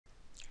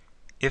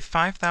If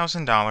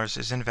 $5,000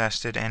 is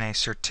invested in a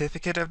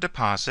certificate of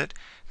deposit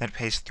that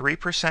pays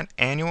 3%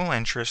 annual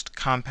interest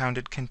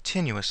compounded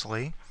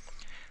continuously,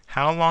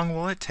 how long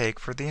will it take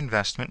for the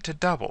investment to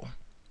double?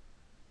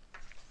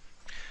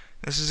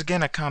 This is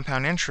again a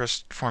compound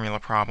interest formula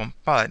problem,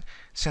 but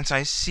since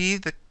I see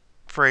the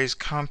phrase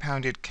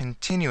compounded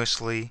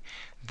continuously,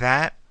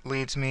 that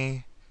leads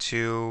me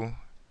to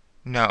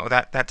no,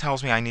 that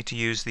tells me I need to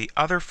use the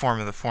other form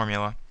of the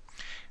formula,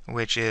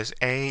 which is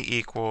A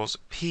equals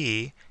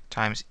P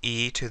times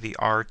e to the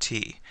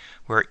RT,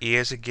 where e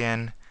is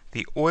again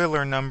the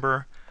Euler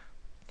number,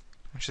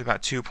 which is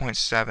about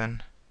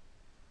 2.718.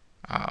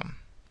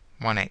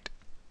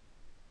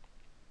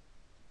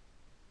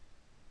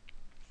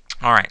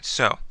 Alright,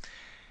 so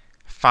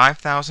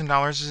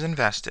 $5,000 is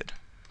invested.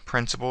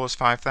 Principal is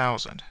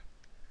 $5,000.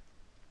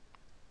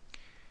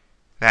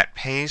 That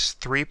pays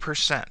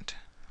 3%.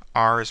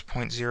 R is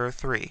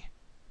 0.03.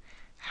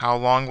 How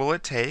long will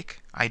it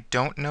take? I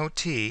don't know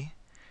t.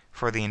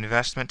 For the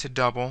investment to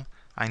double,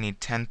 I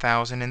need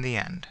 10,000 in the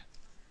end.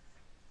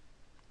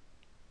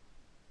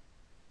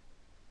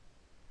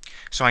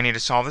 So I need to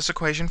solve this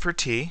equation for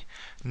t.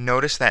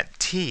 Notice that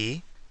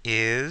t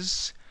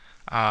is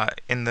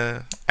in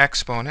the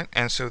exponent,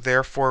 and so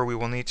therefore we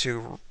will need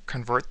to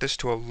convert this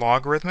to a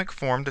logarithmic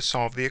form to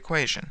solve the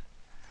equation.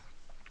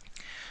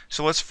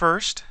 So let's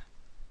first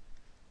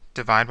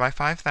divide by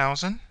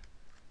 5,000.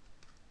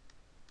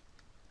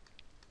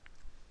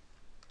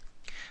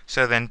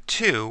 So then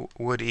 2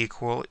 would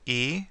equal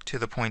e to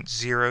the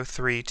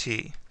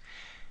 0.03t.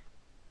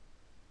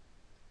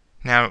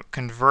 Now,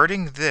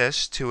 converting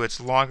this to its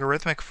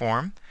logarithmic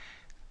form,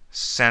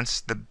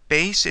 since the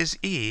base is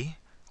e,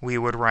 we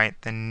would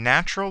write the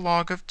natural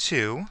log of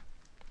 2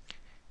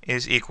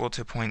 is equal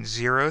to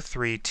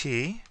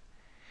 0.03t,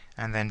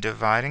 and then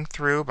dividing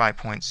through by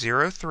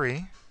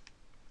 0.03,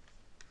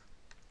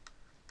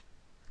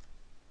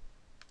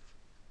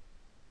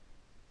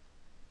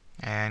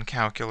 and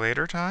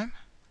calculator time.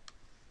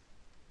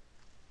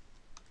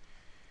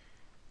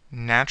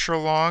 Natural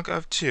log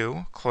of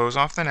 2, close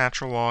off the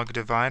natural log,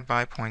 divide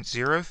by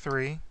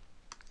 0.03,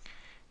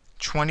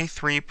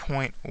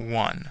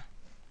 23.1.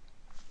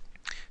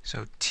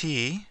 So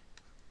t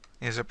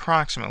is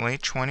approximately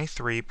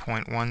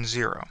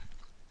 23.10.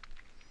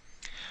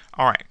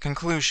 Alright,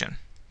 conclusion.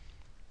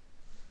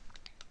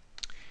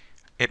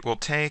 It will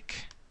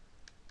take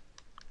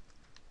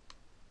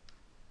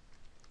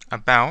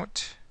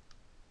about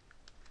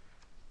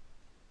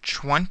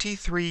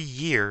 23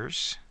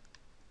 years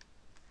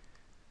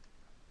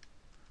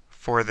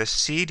for the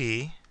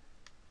CD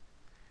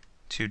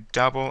to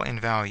double in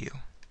value.